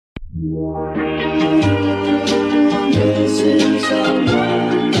Hey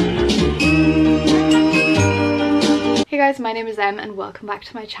guys, my name is Em and welcome back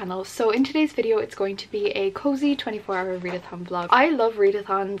to my channel. So in today's video it's going to be a cozy 24-hour readathon vlog. I love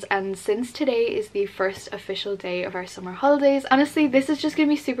readathons, and since today is the first official day of our summer holidays, honestly this is just gonna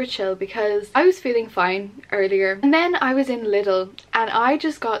be super chill because I was feeling fine earlier and then I was in Lidl and I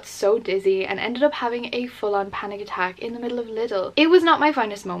just got so dizzy and ended up having a full-on panic attack in the middle of Lidl. It was not my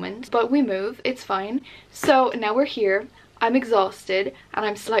finest moment, but we move, it's fine. So now we're here, I'm exhausted and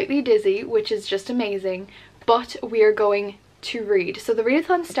I'm slightly dizzy, which is just amazing. But we are going to read. So the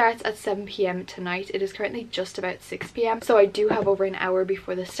readathon starts at 7 p.m. tonight. It is currently just about 6 p.m. so I do have over an hour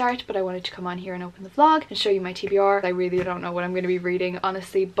before the start, but I wanted to come on here and open the vlog and show you my TBR. I really don't know what I'm going to be reading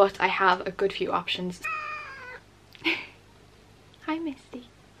honestly, but I have a good few options. Hi Misty.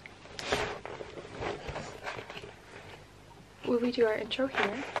 Will we do our intro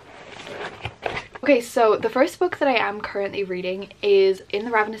here? Okay, so the first book that I am currently reading is In the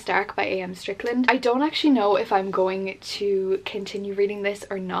Ravenous Dark by A.M. Strickland. I don't actually know if I'm going to continue reading this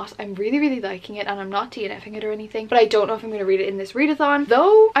or not. I'm really liking it and I'm not DNFing it or anything, but I don't know if I'm going to read it in this readathon.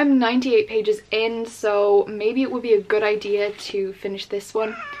 Though I'm 98 pages in, so maybe it would be a good idea to finish this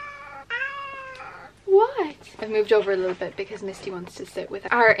one. What? I've moved over a little bit because Misty wants to sit with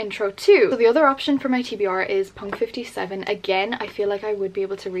our intro too. So the other option for my TBR is Punk 57. Again, I feel like I would be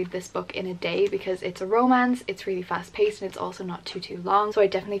able to read this book in a day because it's a romance, it's really fast paced and it's also not too long. So I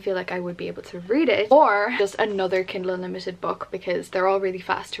definitely feel like I would be able to read it. Or just another Kindle Unlimited book because they're all really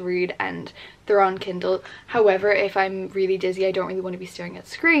fast to read and they're on Kindle. However, if I'm really dizzy, I don't really want to be staring at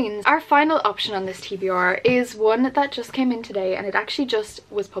screens. Our final option on this TBR is one that just came in today and it actually just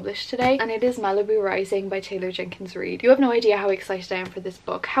was published today, and it is Malibu Rising by Taylor Jenkins Reid. You have no idea how excited I am for this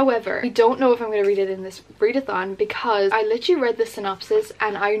book. However, I don't know if I'm going to read it in this readathon because I literally read the synopsis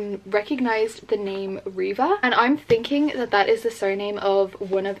and I recognized the name Riva, and I'm thinking that that is the surname of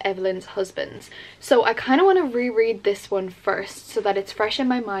one of Evelyn's husbands. So I kind of want to reread this one first so that it's fresh in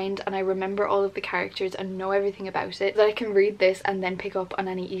my mind and I remember all of the characters and know everything about it, so that I can read this and then pick up on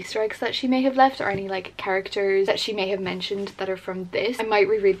any Easter eggs that she may have left or any like characters that she may have mentioned that are from this. I might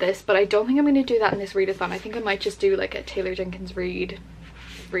reread this, but I don't think I'm going to do that in this readathon. I think I might just do like a Taylor Jenkins Reid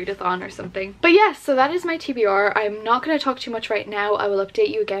readathon or something. But yeah, so that is my TBR. I'm not going to talk too much right now. I will update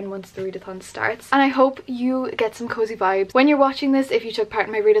you again once the readathon starts, and I hope you get some cozy vibes when you're watching this. If you took part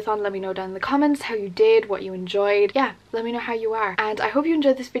in my readathon, let me know down in the comments how you did, what you enjoyed. Yeah, let me know how you are, and I hope you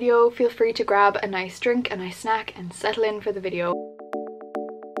enjoyed this video. Feel free to grab a nice drink, a nice snack and settle in for the video.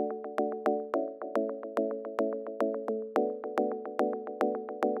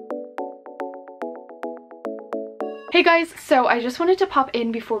 Hey guys, so I just wanted to pop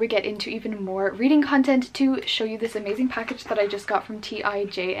in before we get into even more reading content to show you this amazing package that I just got from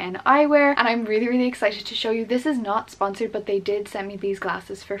TIJN eyewear, and I'm really excited to show you. This is not sponsored, but they did send me these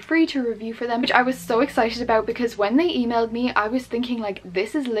glasses for free to review for them, which I was so excited about because when they emailed me I was thinking like,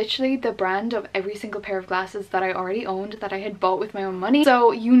 this is literally the brand of every single pair of glasses that I already owned, that I had bought with my own money,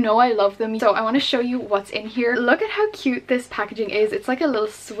 so you know I love them. So I want to show you what's in here. Look at how cute this packaging is. It's like a little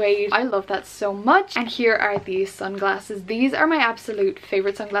suede. I love that so much. And here are these sunglasses. These are my absolute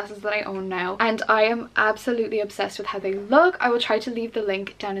favorite sunglasses that I own now, and I am absolutely obsessed with how they look. I will try to leave the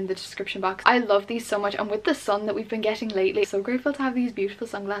link down in the description box. I love these so much, and with the sun that we've been getting lately, so grateful to have these beautiful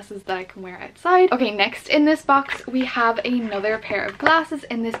sunglasses that I can wear outside. Okay, next in this box we have another pair of glasses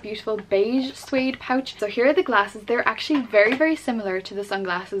in this beautiful beige suede pouch. So here are the glasses. They're actually very similar to the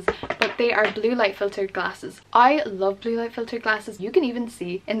sunglasses, but they are blue light filtered glasses. I love blue light filtered glasses. You can even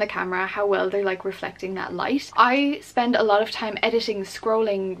see in the camera how well they're like reflecting that light. I spend a lot of time editing,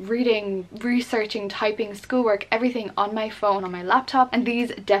 scrolling, reading, researching, typing, schoolwork, everything on my phone, on my laptop, and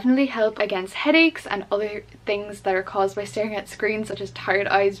these definitely help against headaches and other things that are caused by staring at screens, such as tired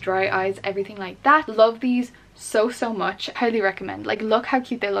eyes, dry eyes, everything like that. Love these so much. Highly recommend. Like, look how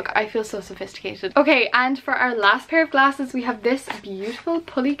cute they look. I feel so sophisticated. Okay, and for our last pair of glasses we have this beautiful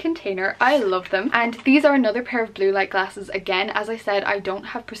pulley container. I love them, and these are another pair of blue light glasses. Again, as I said, I don't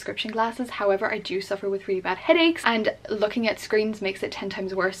have prescription glasses, however I do suffer with really bad headaches and looking at screens makes it 10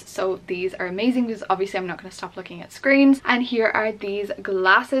 times worse, so these are amazing because obviously I'm not going to stop looking at screens. And here are these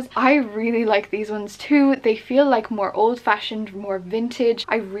glasses. I really like these ones too. They feel like more old-fashioned, more vintage.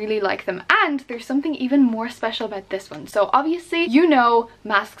 I really like them, and there's something even more special special about this one? So obviously, you know,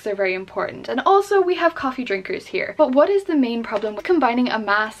 masks are very important, and also we have coffee drinkers here. But what is the main problem with combining a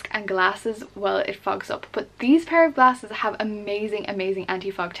mask and glasses? Well, it fogs up. But these pair of glasses have amazing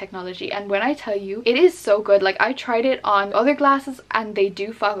anti-fog technology, and when I tell you, it is so good. Like, I tried it on other glasses and they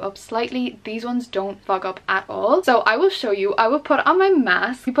do fog up slightly. These ones don't fog up at all. So I will show you. I will put on my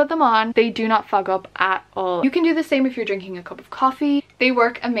mask. You put them on, they do not fog up at all. You can do the same if you're drinking a cup of coffee. They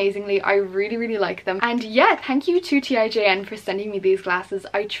work amazingly. I really like them. And yeah, thank you to TIJN for sending me these glasses.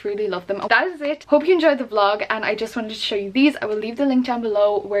 I truly love them. That is it. Hope you enjoyed the vlog, and I just wanted to show you these. I will leave the link down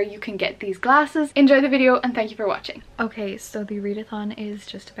below where you can get these glasses. Enjoy the video and thank you for watching. Okay, so the readathon is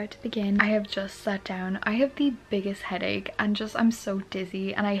just about to begin. I have just sat down. I have the biggest headache and I'm so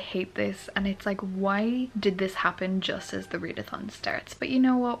dizzy, and I hate this, and it's like, why did this happen just as the readathon starts? But you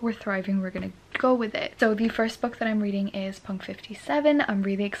know what, we're thriving, we're gonna go with it. So the first book that I'm reading is Punk 57. I'm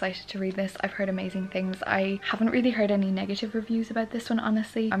really excited to read this. I've heard amazing things. I haven't really heard any negative reviews about this one,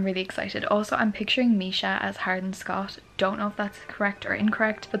 honestly. I'm really excited. Also, I'm picturing Misha as Harden Scott. Don't know if that's correct or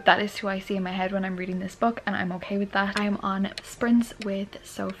incorrect, but that is who I see in my head when I'm reading this book, and I'm okay with that. I am on sprints with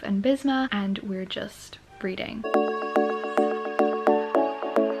Soph and Bisma, and we're just reading.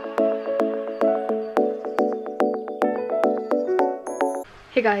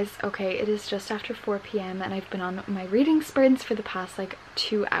 Hey guys, okay, it is just after 4 p.m. and I've been on my reading sprints for the past like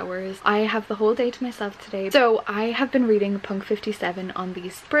 2 hours. I have the whole day to myself today. So I have been reading Punk 57 on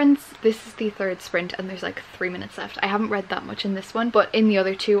these sprints. This is the 3rd sprint and there's like 3 minutes left. I haven't read that much in this one, but in the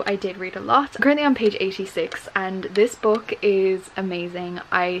other 2 I did read a lot. I'm currently on page 86 and this book is amazing.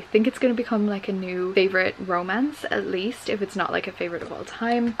 I think it's going to become like a new favorite romance, at least, if it's not like a favorite of all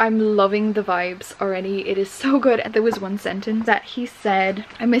time. I'm loving the vibes already. It is so good. There was one sentence that he said,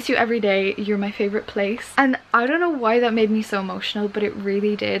 "I miss you every day, you're my favorite place," and I don't know why that made me so emotional, but it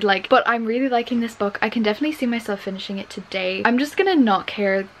really did. Like, but I'm really liking this book. I can definitely see myself finishing it today. I'm just gonna not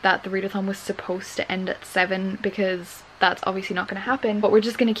care that the readathon was supposed to end at 7 because that's obviously not going to happen, but we're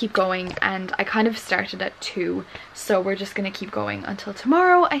just going to keep going, and I kind of started at 2, so we're just going to keep going until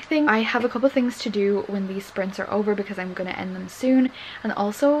tomorrow. I think I have a couple things to do when these sprints are over because I'm going to end them soon, and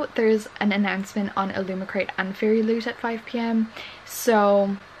also there's an announcement on Illumicrate and Fairy Loot at 5 p.m,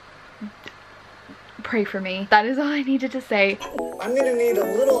 so pray for me. That is all I needed to say. I'm going to need a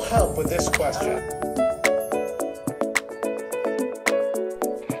little help with this question.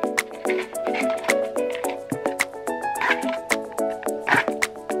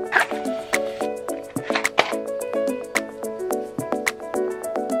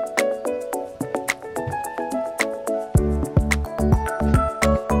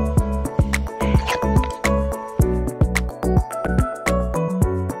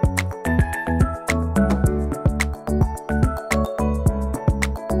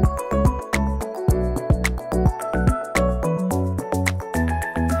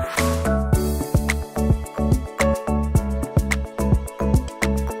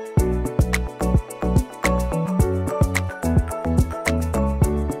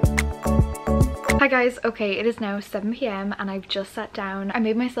 Hi guys, okay, it is now 7 p.m. and I've just sat down. I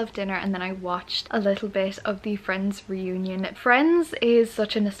made myself dinner and then I watched a little bit of the Friends reunion. Friends is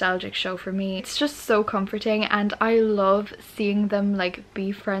such a nostalgic show for me. It's just so comforting and I love seeing them like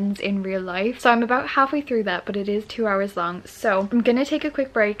be friends in real life. So I'm about halfway through that, but it is 2 hours long. So I'm gonna take a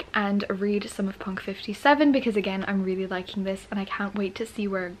quick break and read some of Punk 57 because again, I'm really liking this and I can't wait to see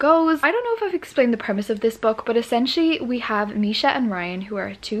where it goes. I don't know if I've explained the premise of this book, but essentially we have Misha and Ryan, who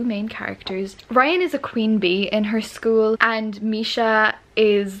are 2 main characters. Ryan is a queen bee in her school and Misha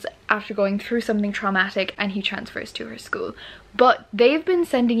is after going through something traumatic and he transfers to her school. But they've been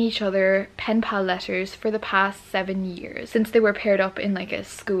sending each other pen pal letters for the past 7 years since they were paired up in like a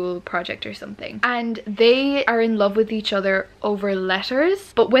school project or something. And they are in love with each other over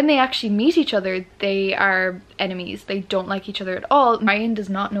letters, but when they actually meet each other, they are enemies. They don't like each other at all. Ryan does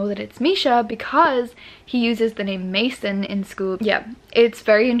not know that it's Misha because he uses the name Mason in school. Yeah, it's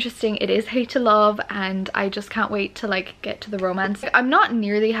very interesting. It is hate to love and I just can't wait to like get to the romance. I'm not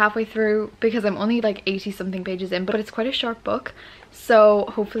nearly halfway through because I'm only like 80 something pages in, but it's quite a short book. So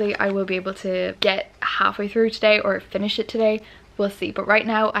hopefully I will be able to get halfway through today or finish it today. We'll see. But right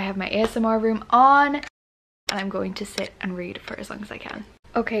now I have my ASMR room on and I'm going to sit and read for as long as I can.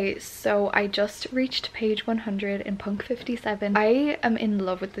 Okay, so I just reached page 100 in Punk 57. I am in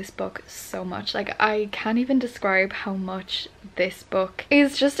love with this book so much. Like, I can't even describe how much this book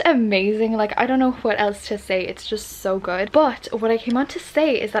is just amazing. Like, I don't know what else to say. It's just so good. But what I came on to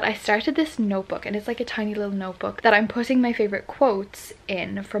say is that I started this notebook, and it's like a tiny little notebook that I'm putting my favorite quotes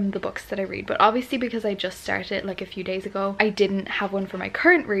in from the books that I read. But obviously, because I just started it like a few days ago, I didn't have one for my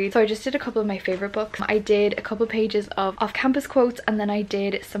current read. So I just did a couple of my favorite books. I did a couple pages of off-campus quotes, and then I did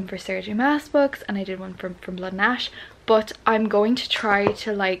some for Sarah J Maas books, and I did one from Blood and Ash. But I'm going to try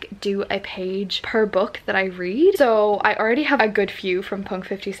to like do a page per book that I read. So I already have a good few from Punk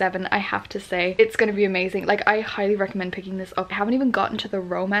 57, I have to say. It's going to be amazing. Like, I highly recommend picking this up. I haven't even gotten to the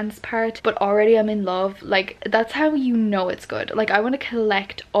romance part, but already I'm in love. Like, that's how you know it's good. Like, I want to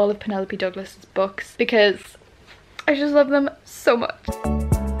collect all of Penelope Douglas's books because I just love them so much.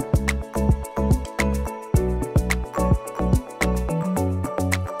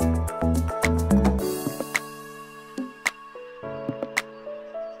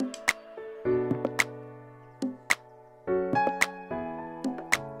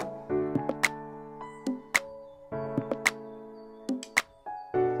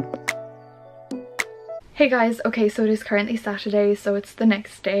 Hey guys, okay, so it is currently Saturday, so it's the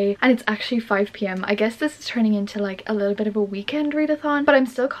next day, and it's actually 5 p.m. I guess this is turning into like a little bit of a weekend readathon, but I'm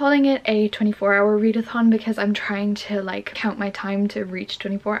still calling it a 24-hour readathon because I'm trying to like count my time to reach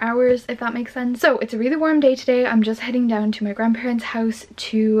 24 hours, if that makes sense. So it's a really warm day today. I'm just heading down to my grandparents' house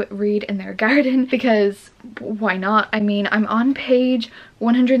to read in their garden because why not? I mean, I'm on page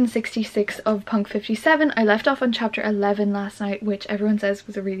 166 of Punk 57. I left off on chapter 11 last night, which everyone says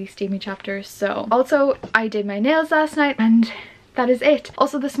was a really steamy chapter. So also I did my nails last night, and that is it.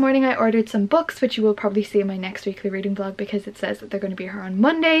 Also this morning I ordered some books, which you will probably see in my next weekly reading vlog because it says that they're going to be here on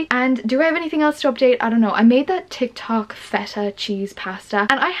Monday. And do I have anything else to update? I don't know. I made that TikTok feta cheese pasta,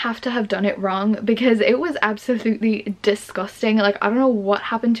 and I have to have done it wrong because it was absolutely disgusting. Like, I don't know what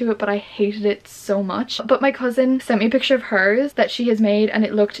happened to it, but I hated it so much. But my cousin sent me a picture of hers that she has made, and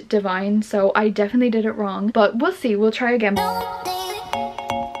it looked divine, so I definitely did it wrong. But we'll see. We'll try again.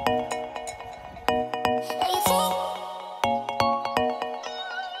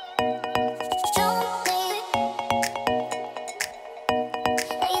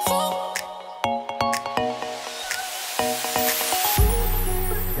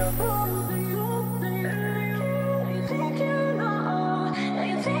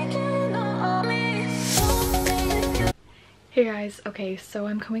 Hey guys, okay, so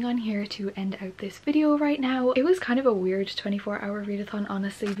I'm coming on here to end out this video right now. It was kind of a weird 24-hour readathon,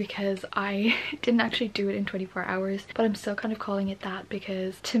 honestly, because I didn't actually do it in 24 hours, but I'm still kind of calling it that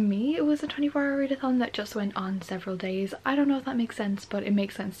because to me it was a 24-hour readathon that just went on several days. I don't know if that makes sense, but it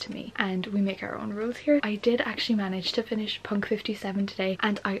makes sense to me, and we make our own rules here. I did actually manage to finish Punk 57 today,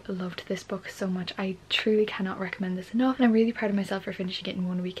 and I loved this book so much. I truly cannot recommend this enough, and I'm really proud of myself for finishing it in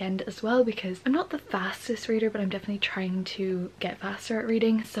one weekend as well, because I'm not the fastest reader, but I'm definitely trying to get faster at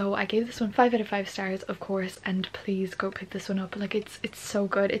reading. So I gave this one 5 out of 5 stars, of course, and please go pick this one up. Like, it's so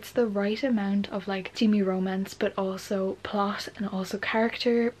good. It's the right amount of like steamy romance, but also plot and also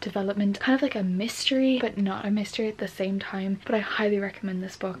character development, kind of like a mystery but not a mystery at the same time. But I highly recommend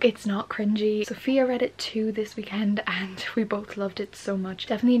this book. It's not cringy. Sophia read it too this weekend and we both loved it so much.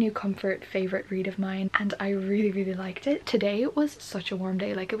 Definitely a new comfort favorite read of mine, and I really liked it. Today was such a warm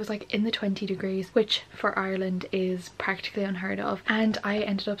day. Like, it was like in the 20 degrees, which for Ireland is practically unheard of, and I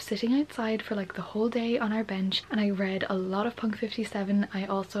ended up sitting outside for like the whole day on our bench, and I read a lot of Punk 57. I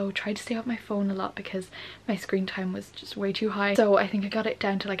also tried to stay off my phone a lot because my screen time was just way too high, so I think I got it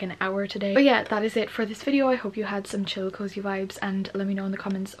down to like an hour today. But yeah, that is it for this video. I hope you had some chill cozy vibes, and let me know in the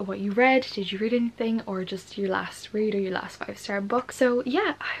comments what you read. Did you read anything, or just your last read or your last 5-star book? So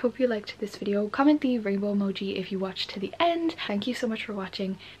yeah, I hope you liked this video. Comment the rainbow emoji if you watched to the end. Thank you so much for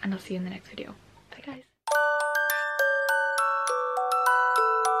watching, and I'll see you in the next video.